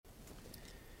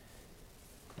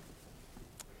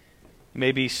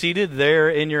may be seated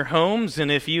there in your homes, and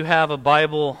if you have a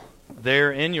Bible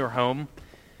there in your home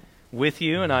with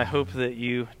you, and I hope that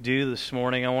you do this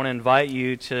morning, I want to invite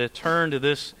you to turn to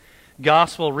this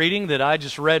gospel reading that I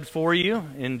just read for you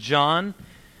in John,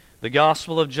 the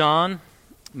Gospel of John,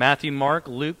 Matthew, Mark,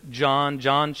 Luke, John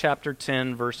chapter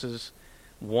 10, verses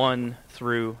 1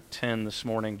 through 10 this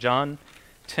morning. John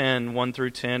 10, 1 through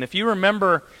 10. If you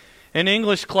remember in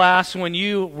English class when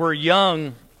you were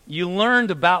young, you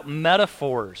learned about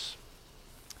metaphors.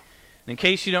 In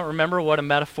case you don't remember what a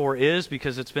metaphor is,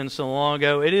 because it's been so long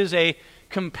ago, it is a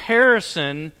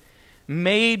comparison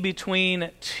made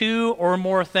between two or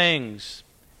more things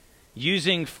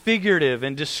using figurative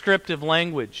and descriptive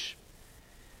language.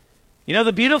 You know,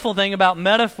 the beautiful thing about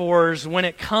metaphors when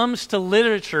it comes to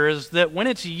literature is that when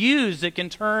it's used, it can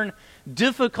turn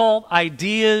difficult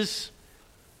ideas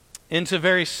into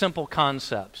very simple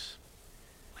concepts.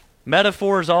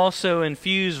 Metaphors also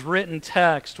infuse written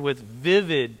text with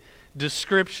vivid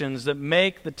descriptions that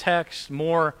make the text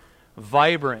more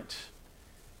vibrant,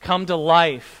 come to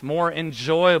life, more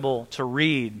enjoyable to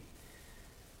read.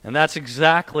 And that's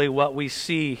exactly what we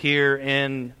see here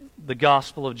in the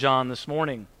Gospel of John this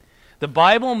morning. The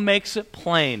Bible makes it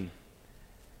plain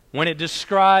when it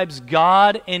describes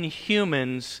God and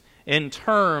humans in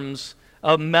terms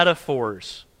of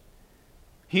metaphors.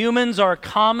 Humans are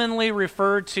commonly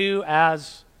referred to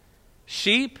as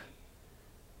sheep,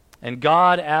 and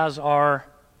God as our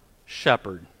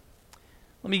shepherd.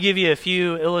 Let me give you a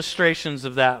few illustrations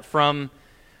of that from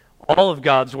all of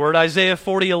God's Word. Isaiah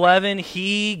 40:11,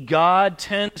 He, God,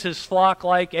 tends His flock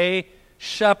like a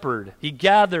shepherd. He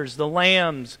gathers the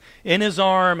lambs in His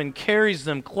arm and carries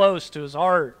them close to His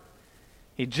heart.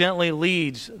 He gently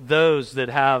leads those that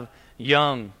have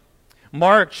young.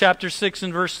 Mark chapter 6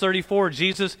 and verse 34,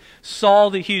 Jesus saw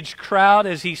the huge crowd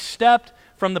as He stepped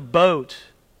from the boat,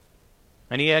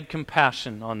 and He had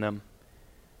compassion on them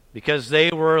because they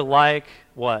were like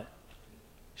what?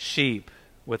 Sheep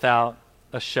without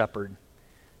a shepherd.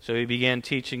 So He began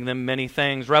teaching them many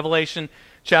things. Revelation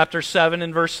chapter 7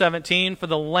 and verse 17, for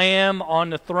the Lamb on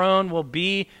the throne will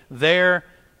be their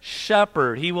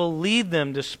shepherd. He will lead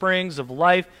them to springs of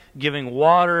life-giving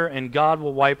water, and God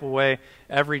will wipe away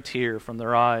every tear from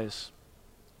their eyes.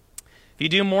 If you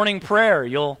do morning prayer,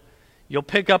 you'll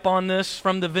pick up on this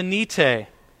from the Venite,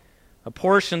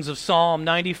 portions of Psalm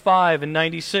 95 and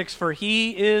 96. For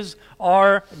He is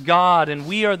our God, and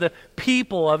we are the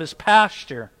people of His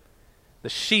pasture, the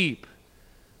sheep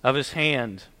of His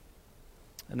hand.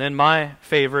 And then my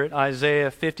favorite,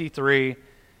 Isaiah 53,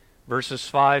 verses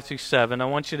 5 through 7. I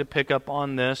want you to pick up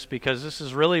on this because this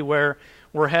is really where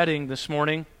we're heading this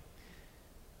morning.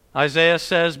 Isaiah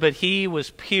says, but He was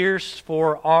pierced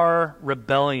for our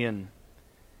rebellion.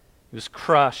 He was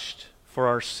crushed for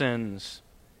our sins.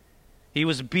 He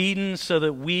was beaten so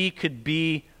that we could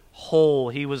be whole.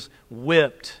 He was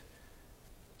whipped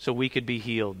so we could be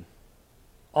healed.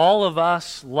 All of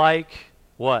us, like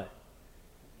what?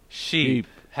 Sheep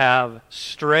have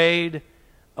strayed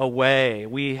away.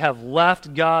 We have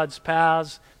left God's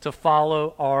paths to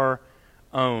follow our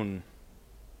own.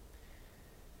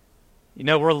 You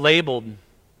know, we're labeled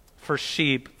for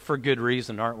sheep for good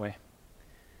reason, aren't we?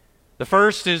 The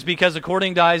first is because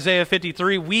according to Isaiah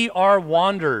 53, we are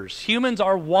wanderers. Humans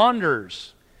are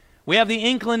wanderers. We have the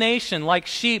inclination, like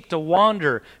sheep, to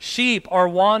wander. Sheep are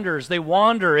wanderers. They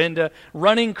wander into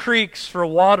running creeks for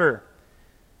water.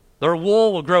 Their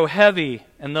wool will grow heavy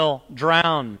and they'll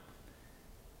drown.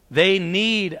 They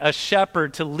need a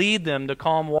shepherd to lead them to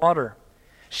calm water.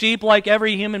 Sheep, like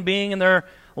every human being in their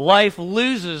life,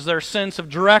 loses their sense of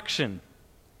direction,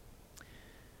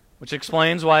 which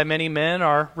explains why many men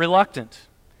are reluctant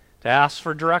to ask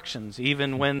for directions,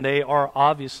 even when they are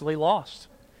obviously lost.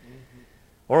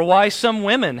 Or why some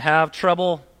women have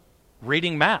trouble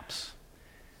reading maps.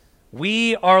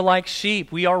 We are like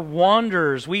sheep. We are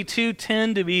wanderers. We too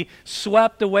tend to be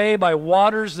swept away by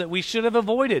waters that we should have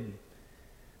avoided.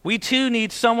 We too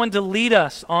need someone to lead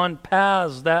us on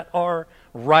paths that are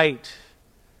right.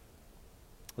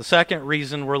 The second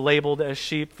reason we're labeled as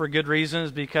sheep for good reason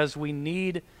is because we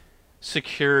need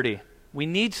security. We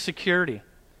need security.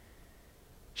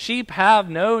 Sheep have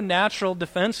no natural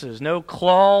defenses, no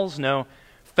claws, no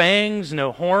fangs,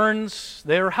 no horns.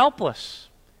 They are helpless.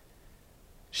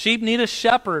 Sheep need a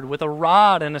shepherd with a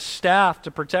rod and a staff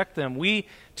to protect them. We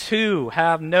too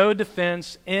have no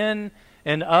defense in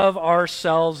and of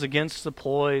ourselves against the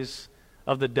ploys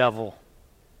of the devil.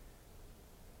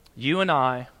 You and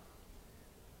I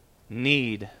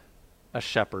need a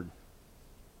shepherd.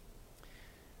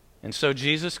 And so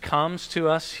Jesus comes to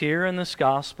us here in this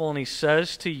gospel and He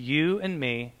says to you and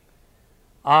me,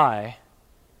 I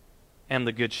am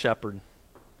the good shepherd.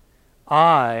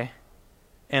 I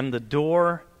am the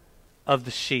door of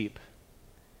the sheep.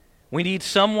 We need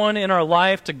someone in our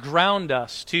life to ground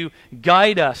us, to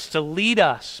guide us, to lead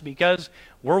us, because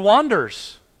we're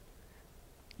wanderers.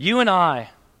 You and I,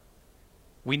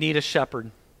 we need a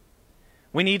shepherd.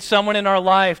 We need someone in our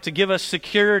life to give us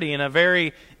security in a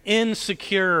very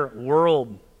insecure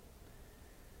world.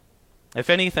 If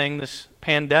anything, this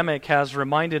pandemic has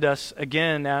reminded us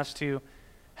again as to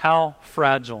how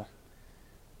fragile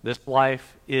this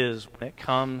life is when it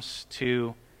comes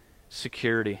to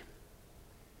security.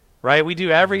 Right? We do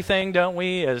everything, don't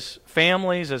we, as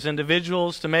families, as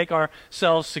individuals, to make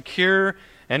ourselves secure.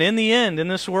 And in the end, in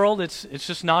this world, it's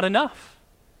just not enough.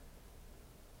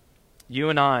 You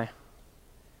and I,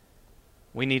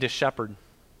 we need a shepherd.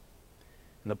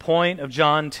 And the point of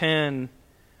John 10,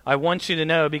 I want you to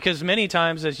know, because many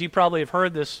times, as you probably have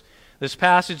heard this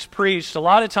passage preached, a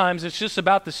lot of times it's just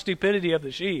about the stupidity of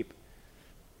the sheep.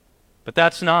 But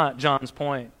that's not John's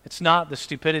point. It's not the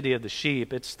stupidity of the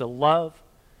sheep. It's the love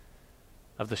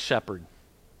of the shepherd.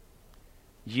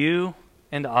 You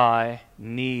and I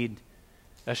need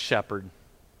a shepherd.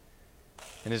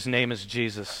 And his name is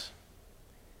Jesus.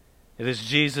 It is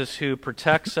Jesus who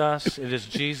protects us. It is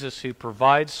Jesus who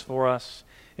provides for us.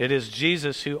 It is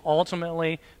Jesus who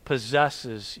ultimately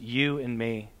possesses you and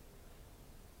me.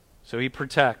 So he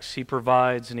protects, he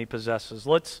provides, and he possesses.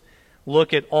 Let's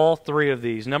look at all three of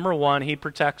these. Number one, he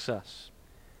protects us.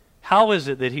 How is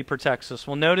it that he protects us?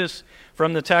 Well, notice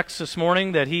from the text this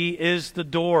morning that he is the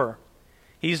door.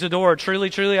 He's the door. Truly,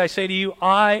 truly, I say to you,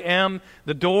 I am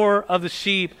the door of the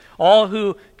sheep. All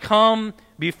who come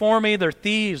before me, they're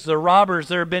thieves, they're robbers.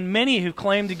 There have been many who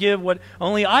claim to give what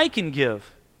only I can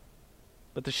give.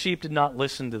 But the sheep did not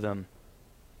listen to them.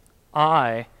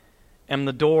 I am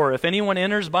the door. If anyone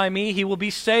enters by me, he will be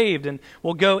saved and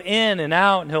will go in and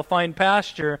out and he'll find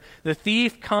pasture. The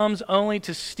thief comes only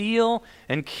to steal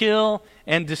and kill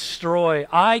and destroy.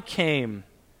 I came.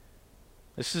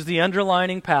 This is the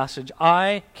underlining passage.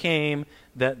 I came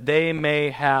that they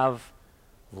may have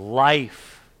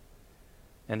life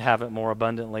and have it more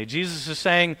abundantly. Jesus is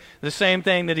saying the same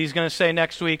thing that he's going to say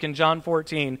next week in John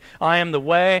 14. I am the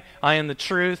way, I am the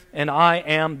truth, and I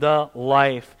am the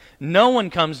life. No one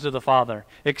comes to the Father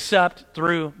except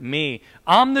through me.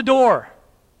 I'm the door.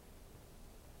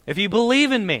 If you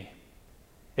believe in me,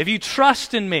 if you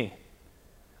trust in me,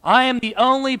 I am the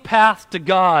only path to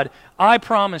God. I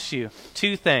promise you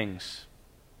two things.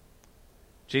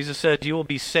 Jesus said you will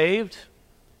be saved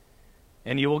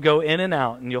and you will go in and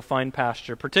out and you'll find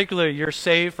pasture. Particularly, you're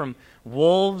saved from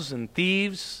wolves and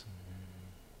thieves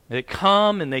that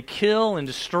come and they kill and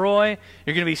destroy.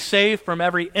 You're going to be saved from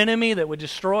every enemy that would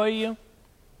destroy you.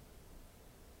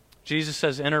 Jesus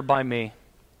says, enter by me,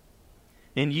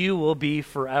 and you will be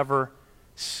forever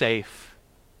safe,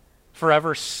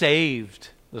 forever saved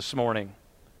this morning.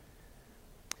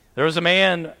 There was a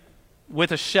man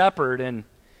with a shepherd, and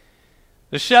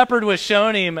the shepherd was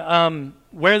showing him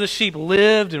where the sheep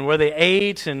lived and where they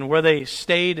ate and where they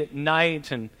stayed at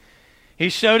night. And he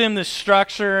showed him the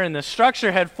structure, and the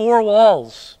structure had 4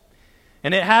 walls.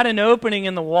 And it had an opening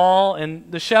in the wall, and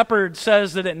the shepherd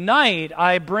says that at night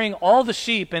I bring all the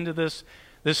sheep into this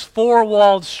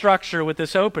 4-walled structure with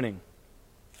this opening.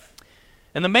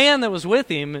 And the man that was with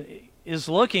him is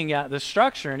looking at the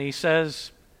structure, and he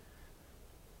says,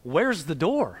 where's the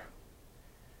door?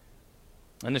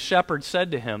 And the shepherd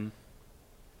said to him,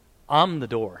 I'm the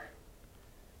door.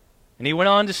 And he went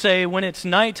on to say, when it's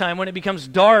nighttime, when it becomes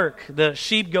dark, the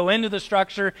sheep go into the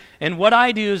structure, and what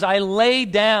I do is I lay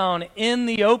down in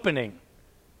the opening.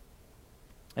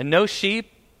 And no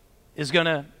sheep is going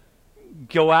to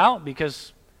go out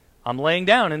because I'm laying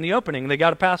down in the opening. They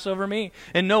got to pass over me.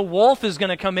 And no wolf is going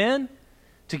to come in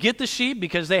to get the sheep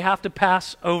because they have to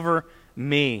pass over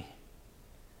me.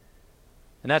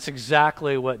 And that's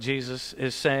exactly what Jesus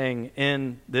is saying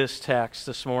in this text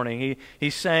this morning.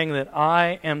 He's saying that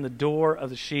I am the door of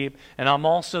the sheep, and I'm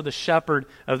also the shepherd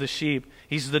of the sheep.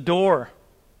 He's the door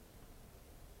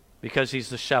because he's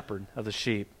the shepherd of the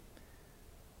sheep.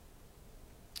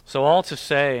 So all to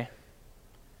say,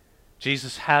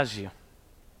 Jesus has you.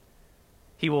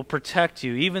 He will protect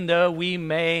you, even though we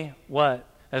may, what?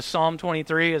 As Psalm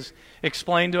 23 has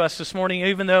explained to us this morning,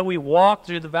 even though we walk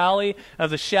through the valley of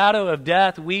the shadow of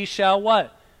death, we shall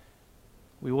what?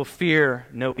 We will fear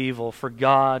no evil, for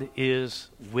God is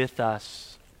with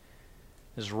us.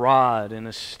 His rod and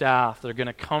his staff, they're going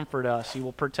to comfort us. He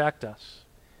will protect us.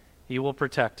 He will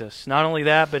protect us. Not only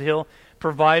that, but he'll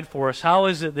provide for us. How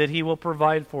is it that he will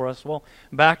provide for us? Well,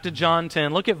 back to John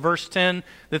 10. Look at verse 10.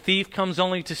 The thief comes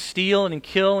only to steal and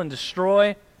kill and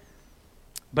destroy.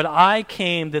 But I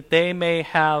came that they may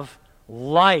have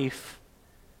life,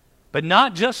 but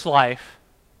not just life,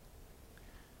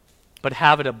 but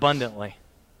have it abundantly.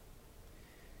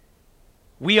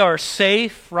 We are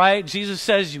safe, right? Jesus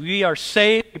says we are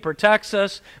safe. He protects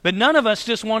us. But none of us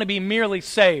just want to be merely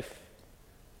safe.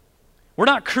 We're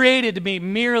not created to be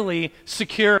merely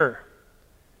secure.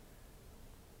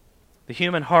 The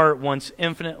human heart wants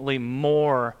infinitely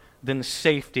more than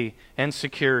safety and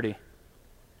security.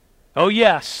 Oh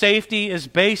yes, safety is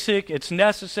basic. It's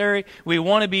necessary. We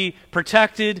want to be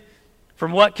protected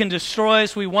from what can destroy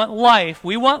us. We want life.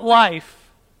 We want life.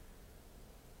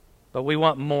 But we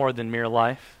want more than mere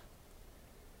life.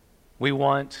 We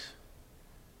want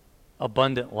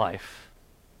abundant life,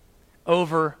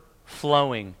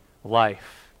 overflowing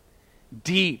life,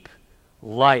 deep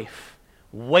life,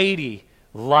 weighty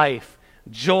life,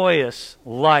 joyous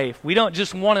life. We don't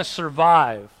just want to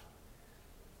survive.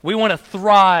 We want to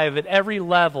thrive at every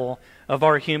level of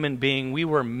our human being. We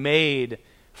were made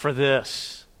for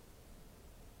this.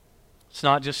 It's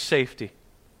not just safety.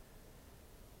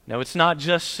 No, it's not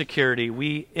just security.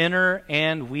 We enter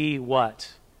and we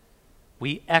what?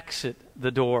 We exit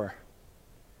the door.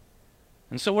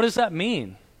 And so what does that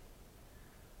mean?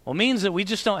 Well, it means that we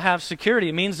just don't have security.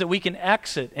 It means that we can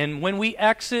exit. And when we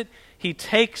exit, He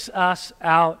takes us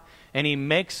out and He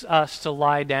makes us to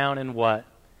lie down in what?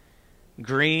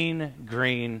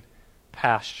 Green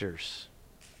pastures.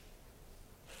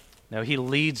 No, He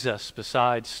leads us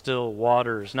beside still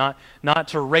waters, not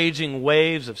to raging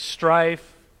waves of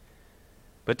strife,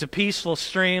 but to peaceful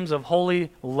streams of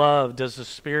holy love does the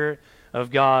Spirit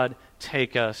of God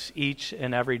take us each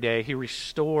and every day. He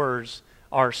restores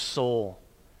our soul.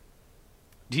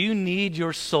 Do you need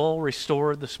your soul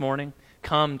restored this morning?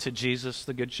 Come to Jesus,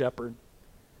 the Good Shepherd.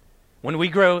 When we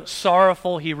grow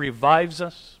sorrowful, He revives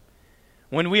us.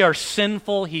 When we are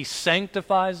sinful, He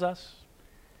sanctifies us.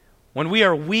 When we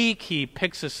are weak, He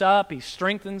picks us up. He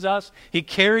strengthens us. He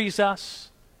carries us.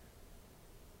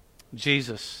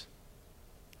 Jesus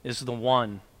is the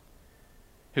one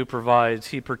who provides.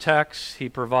 He protects. He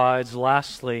provides.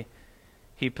 Lastly,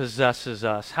 He possesses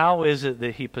us. How is it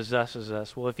that He possesses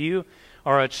us? Well, if you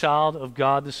are a child of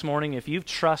God this morning, if you've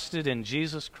trusted in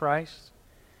Jesus Christ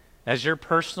as your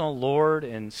personal Lord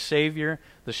and Savior,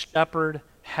 the Shepherd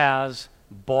has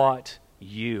bought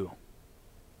you.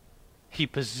 He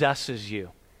possesses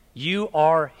you. You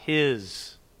are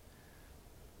His.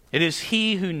 It is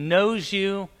He who knows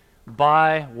you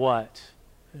by what?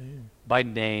 By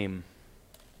name.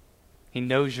 He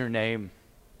knows your name.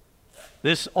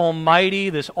 This almighty,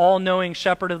 this all-knowing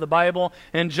shepherd of the Bible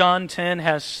in John 10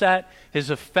 has set His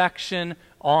affection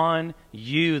on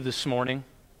you this morning.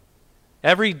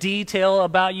 Every detail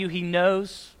about you He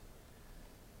knows.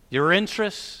 Your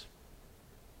interests,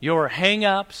 your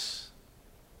hang-ups,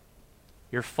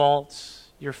 your faults,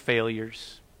 your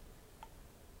failures.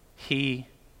 He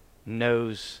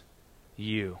knows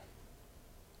you.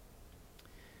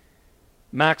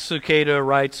 Max Lucado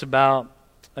writes about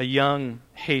a young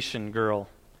Haitian girl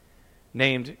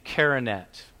named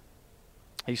Karinette.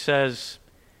 He says,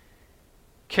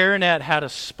 Karinette had a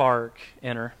spark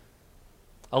in her,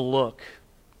 a look,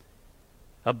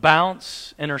 a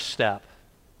bounce in her step,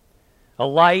 a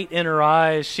light in her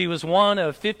eyes. She was one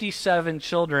of 57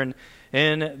 children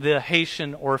in the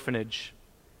Haitian orphanage.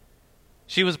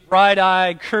 She was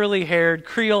bright-eyed, curly-haired,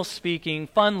 Creole-speaking,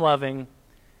 fun-loving.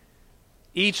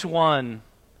 Each one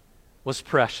was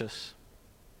precious.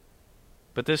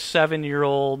 But this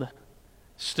 7-year-old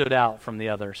stood out from the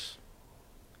others.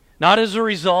 Not as a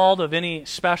result of any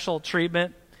special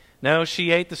treatment. No,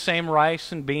 she ate the same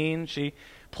rice and beans. She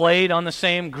played on the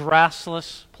same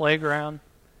grassless playground.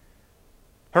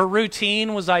 Her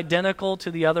routine was identical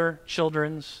to the other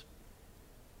children's.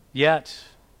 Yet,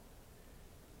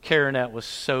 Karinette was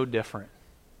so different.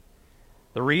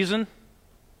 The reason?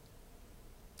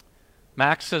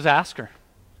 Max says, ask her.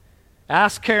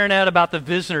 Ask Karinette about the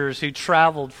visitors who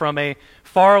traveled from a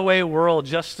faraway world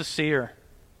just to see her.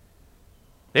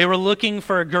 They were looking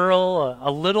for a girl, a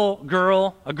little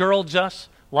girl, a girl just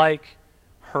like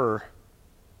her.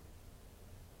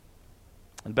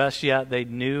 And best yet, they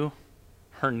knew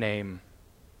her name.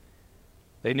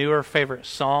 They knew her favorite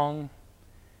song.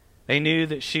 They knew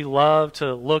that she loved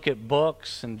to look at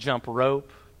books and jump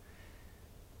rope.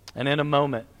 And in a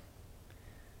moment,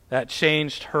 that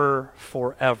changed her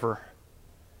forever.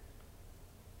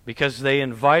 Because they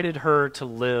invited her to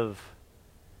live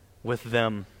with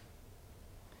them.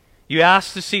 You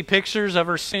ask to see pictures of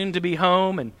her soon-to-be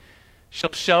home, and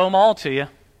she'll show them all to you.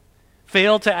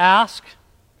 Fail to ask,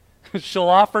 she'll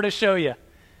offer to show you.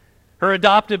 Her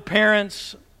adoptive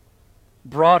parents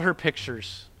brought her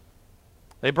pictures.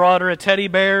 They brought her a teddy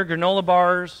bear, granola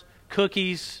bars,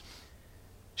 cookies.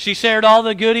 She shared all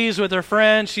the goodies with her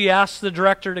friends. She asked the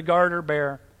director to guard her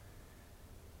bear.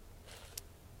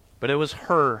 But it was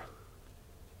her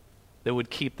that would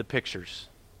keep the pictures.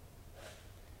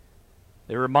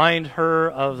 They remind her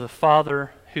of the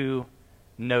Father who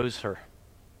knows her.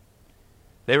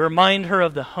 They remind her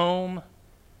of the home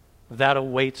that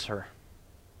awaits her.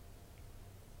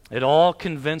 It all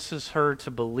convinces her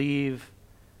to believe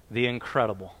the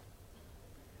incredible.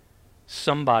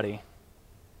 Somebody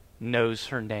knows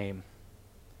her name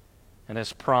and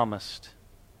has promised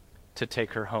to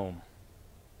take her home.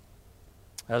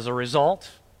 As a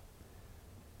result,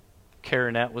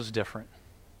 Karenette was different.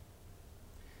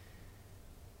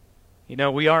 You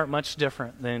know, we aren't much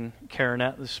different than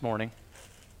Karenette this morning.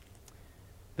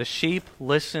 The sheep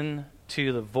listen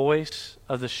to the voice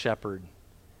of the shepherd,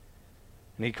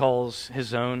 and he calls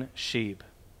his own sheep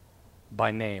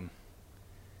by name,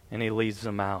 and he leads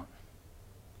them out.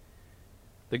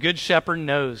 The good shepherd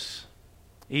knows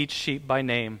each sheep by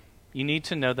name. You need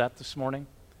to know that this morning.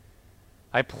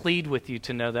 I plead with you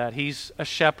to know that. He's a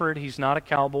shepherd. He's not a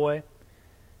cowboy.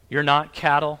 You're not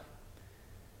cattle.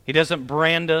 He doesn't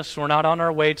brand us. We're not on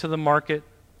our way to the market.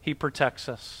 He protects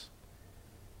us.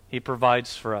 He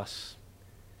provides for us.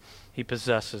 He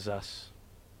possesses us.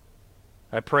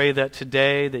 I pray that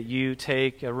today that you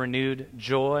take a renewed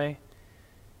joy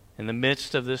in the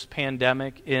midst of this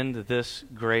pandemic in this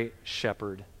great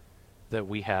shepherd that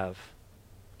we have.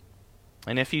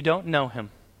 And if you don't know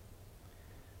him,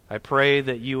 I pray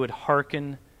that you would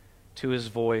hearken to his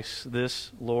voice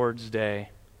this Lord's Day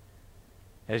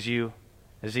as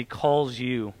he calls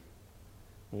you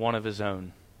one of his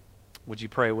own. Would you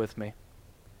pray with me?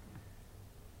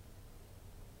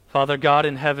 Father God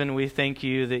in heaven, we thank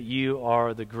you that you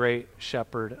are the great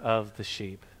shepherd of the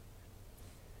sheep.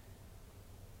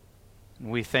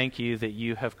 We thank you that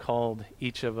you have called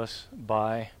each of us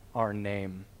by our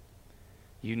name.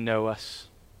 You know us.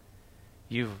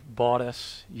 You've bought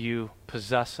us. You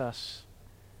possess us.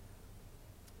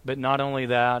 But not only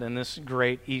that, in this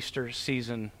great Easter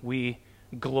season, we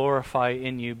glorify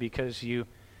in you because you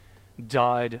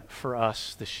died for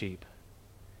us, the sheep.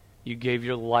 You gave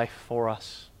your life for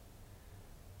us.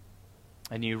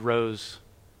 And you rose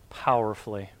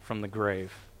powerfully from the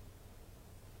grave.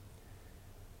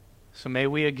 So may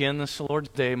we again this Lord's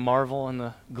Day marvel in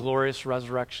the glorious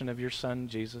resurrection of your Son,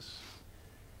 Jesus.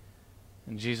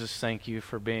 And Jesus, thank you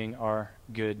for being our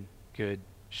good, good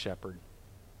shepherd.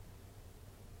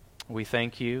 We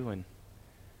thank you and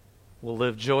we'll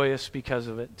live joyous because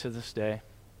of it to this day.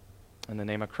 In the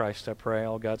name of Christ I pray,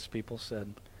 all God's people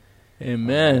said.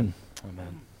 Amen.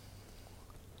 Amen.